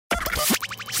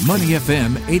Money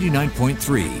FM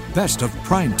 89.3, best of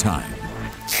prime time.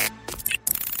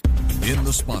 In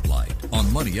the spotlight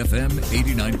on Money FM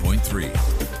 89.3.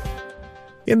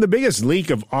 In the biggest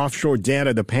leak of offshore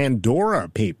data, the Pandora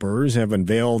Papers have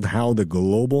unveiled how the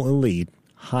global elite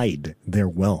hide their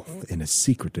wealth in a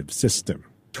secretive system.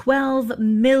 12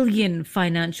 million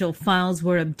financial files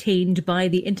were obtained by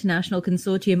the International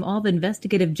Consortium of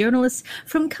Investigative Journalists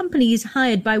from companies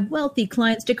hired by wealthy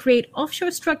clients to create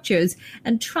offshore structures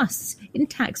and trusts in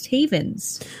tax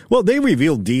havens. Well, they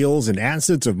revealed deals and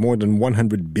assets of more than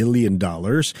 $100 billion,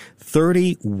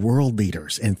 30 world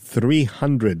leaders, and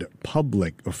 300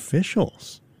 public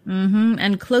officials.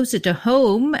 And closer to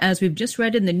home, as we've just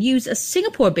read in the news, a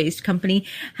Singapore-based company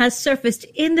has surfaced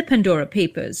in the Pandora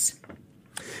Papers.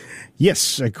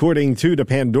 Yes, according to the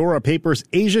Pandora Papers,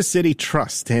 Asia City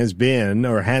Trust has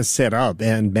set up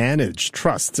and managed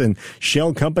trusts and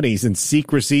shell companies in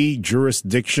secrecy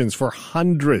jurisdictions for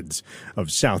hundreds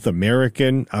of South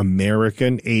American,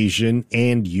 Asian,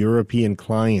 and European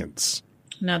clients.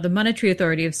 Now, the Monetary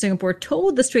Authority of Singapore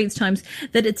told the Straits Times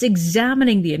that it's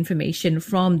examining the information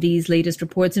from these latest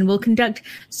reports and will conduct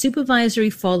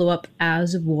supervisory follow-up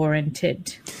as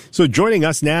warranted. So joining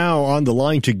us now on the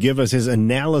line to give us his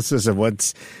analysis of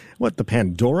what the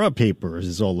Pandora Papers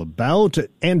is all about,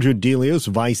 Andrew Delios,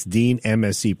 Vice Dean,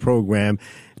 MSc Program,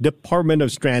 Department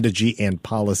of Strategy and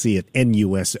Policy at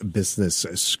NUS Business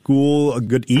School.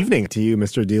 Good evening to you,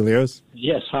 Mr. Delios.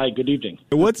 Yes, hi, good evening.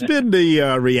 What's been the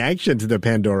reaction to the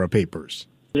Pandora Papers?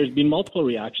 There's been multiple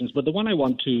reactions, but the one I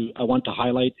want to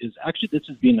highlight is actually this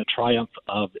has been a triumph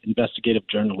of investigative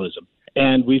journalism.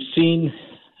 And we've seen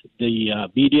the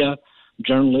media,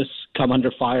 journalists come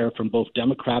under fire from both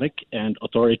democratic and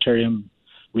authoritarian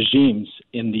regimes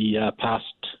in the past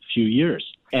few years.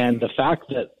 And the fact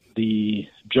that the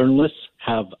journalists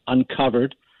have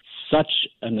uncovered such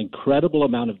an incredible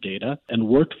amount of data and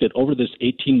worked with it over this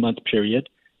 18-month period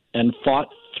and fought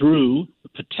through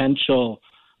potential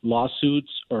lawsuits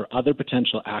or other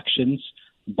potential actions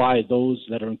by those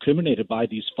that are incriminated by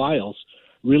these files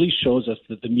really shows us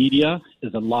that the media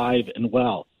is alive and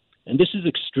well. And this is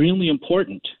extremely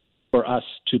important for us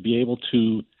to be able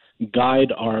to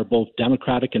guide our both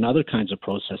democratic and other kinds of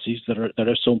processes that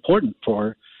are so important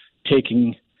for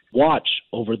taking watch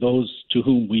over those to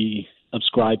whom we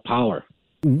ascribe power.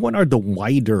 What are the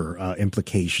wider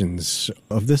implications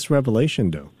of this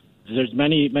revelation, though? There's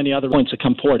many other points that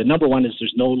come forward. And number one is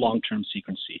there's no long-term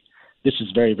secrecy. This is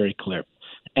very, very clear.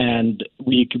 And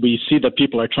we see that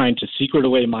people are trying to secret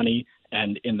away money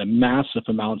and in the massive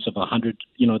amounts of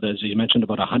as you mentioned,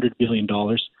 about $100 billion,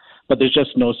 but there's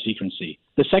just no secrecy.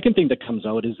 The second thing that comes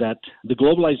out is that the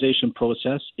globalization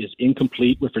process is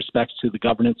incomplete with respect to the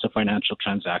governance of financial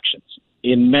transactions.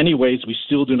 In many ways, we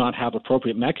still do not have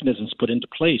appropriate mechanisms put into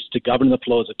place to govern the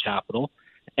flows of capital,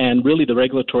 and really the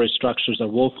regulatory structures are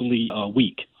woefully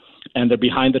weak, and they're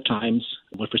behind the times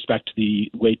with respect to the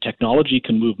way technology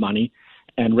can move money,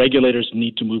 and regulators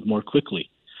need to move more quickly.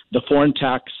 The Foreign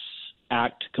Tax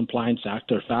Act, Compliance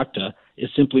Act, or FACTA, is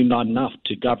simply not enough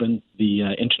to govern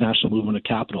the international movement of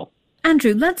capital.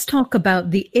 Andrew, let's talk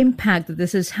about the impact that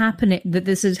this is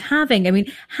having. I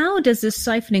mean, how does this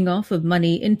siphoning off of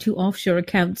money into offshore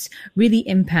accounts really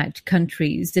impact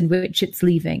countries in which it's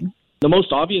leaving? The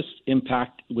most obvious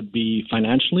impact would be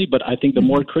financially, but I think the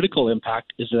more critical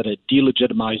impact is that it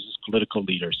delegitimizes political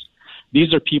leaders.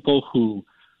 These are people who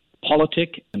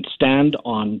politic and stand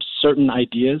on certain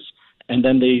ideas, and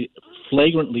then they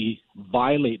flagrantly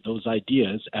violate those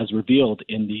ideas as revealed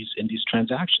in these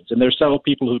transactions. And there are several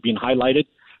people who've been highlighted,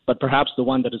 but perhaps the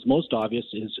one that is most obvious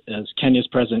is Kenya's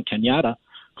President Kenyatta,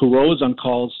 who rose on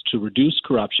calls to reduce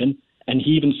corruption, and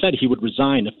he even said he would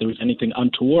resign if there was anything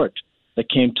untoward that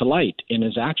came to light in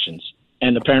his actions.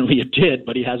 And apparently it did,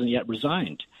 but he hasn't yet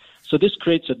resigned. So this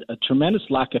creates a tremendous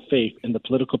lack of faith in the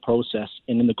political process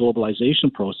and in the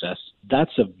globalization process.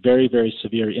 That's a very, very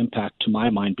severe impact to my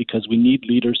mind, because we need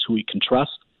leaders who we can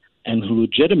trust and who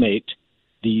legitimate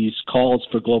these calls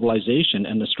for globalization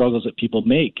and the struggles that people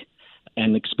make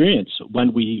and experience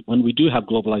when we do have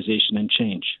globalization and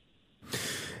change.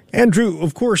 Andrew,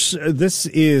 of course, this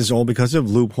is all because of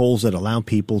loopholes that allow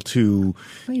people to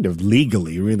kind of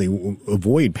legally really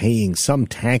avoid paying some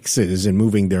taxes and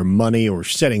moving their money or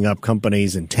setting up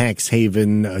companies in tax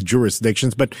haven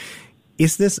jurisdictions. But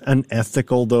is this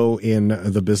unethical, though, in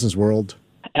the business world?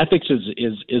 Ethics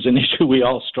is an issue we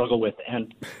all struggle with,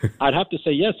 and I'd have to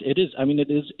say yes, it is. I mean,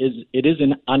 it is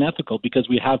unethical because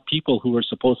we have people who are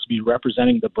supposed to be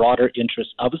representing the broader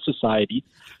interests of a society,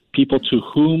 people to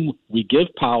whom we give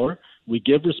power, we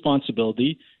give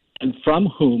responsibility, and from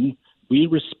whom we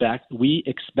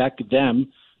expect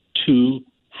them to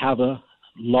have a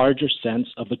larger sense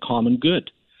of the common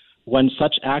good. When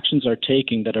such actions are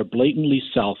taken that are blatantly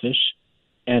selfish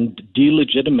and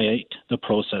delegitimate the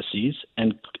processes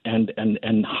and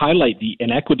highlight the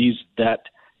inequities that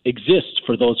exist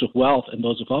for those with wealth and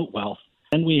those without wealth,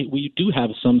 then we do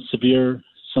have some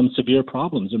severe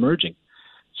problems emerging.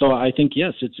 So I think,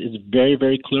 yes, it's very,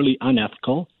 very clearly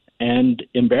unethical and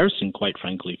embarrassing, quite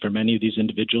frankly, for many of these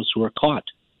individuals who are caught.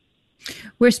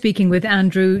 We're speaking with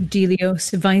Andrew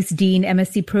Delios, Vice Dean,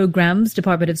 MSc Programs,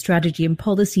 Department of Strategy and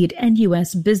Policy at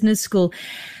NUS Business School.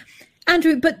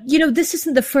 Andrew, but, this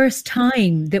isn't the first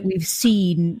time that we've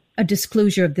seen a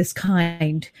disclosure of this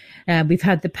kind. We've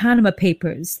had the Panama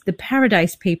Papers, the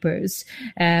Paradise Papers,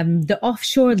 the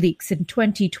offshore leaks in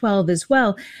 2012 as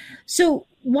well. So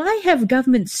why have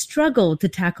governments struggled to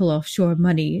tackle offshore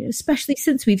money, especially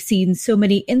since we've seen so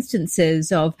many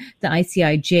instances of the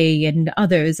ICIJ and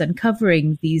others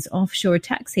uncovering these offshore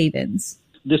tax havens?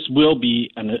 This will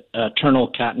be an eternal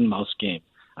cat and mouse game.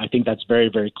 I think that's very,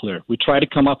 very clear. We try to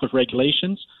come up with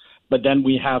regulations, but then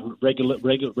we have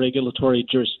regulatory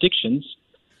jurisdictions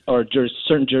or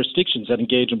certain jurisdictions that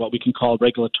engage in what we can call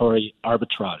regulatory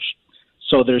arbitrage.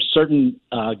 So there's certain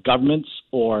governments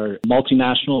or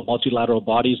multinational, multilateral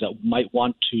bodies that might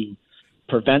want to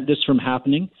prevent this from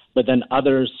happening, but then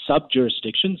other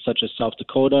sub-jurisdictions such as South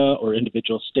Dakota or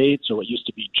individual states or what used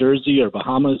to be Jersey or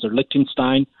Bahamas or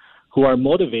Liechtenstein who are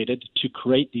motivated to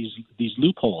create these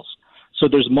loopholes. So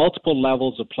there's multiple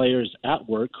levels of players at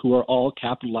work who are all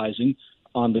capitalizing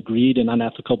on the greed and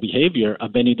unethical behavior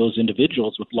of many of those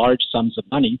individuals with large sums of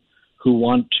money who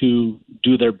want to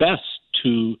do their best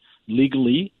to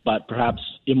legally, but perhaps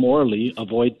immorally,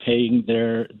 avoid paying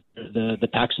the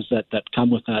taxes that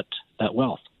come with that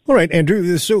wealth. All right,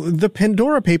 Andrew. So the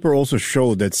Pandora paper also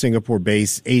showed that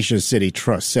Singapore-based Asia City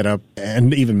Trust set up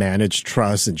and even managed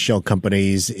trusts and shell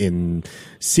companies in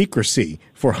secrecy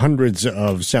for hundreds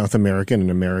of South American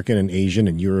and Asian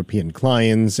and European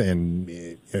clients, and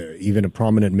even a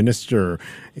prominent minister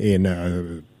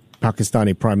in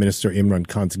Pakistani Prime Minister Imran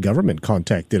Khan's government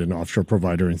contacted an offshore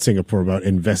provider in Singapore about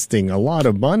investing a lot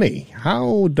of money.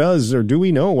 How do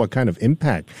we know what kind of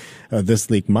impact this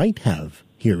leak might have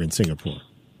here in Singapore?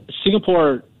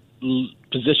 Singapore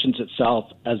positions itself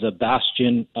as a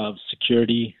bastion of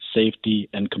security, safety,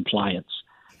 and compliance.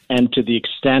 And to the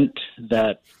extent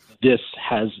that this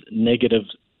has negative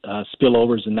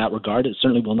spillovers in that regard, it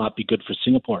certainly will not be good for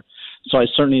Singapore. So I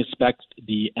certainly expect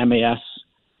the MAS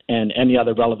and any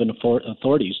other relevant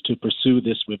authorities to pursue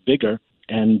this with vigor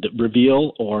and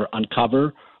reveal or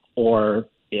uncover or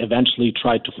eventually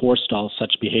try to forestall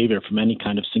such behavior from any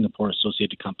kind of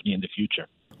Singapore-associated company in the future.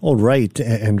 All right,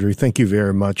 Andrew, thank you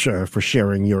very much for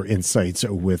sharing your insights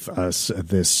with us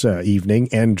this evening.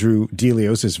 Andrew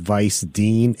Delios is Vice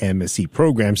Dean, MSc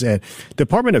Programs at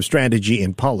Department of Strategy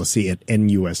and Policy at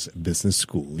NUS Business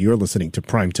School. You're listening to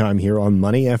Primetime here on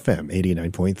Money FM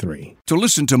 89.3. To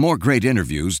listen to more great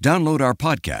interviews, download our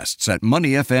podcasts at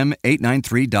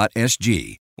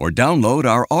moneyfm893.sg or download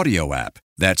our audio app.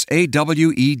 That's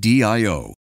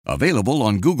AWEDIO. Available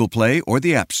on Google Play or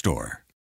the App Store.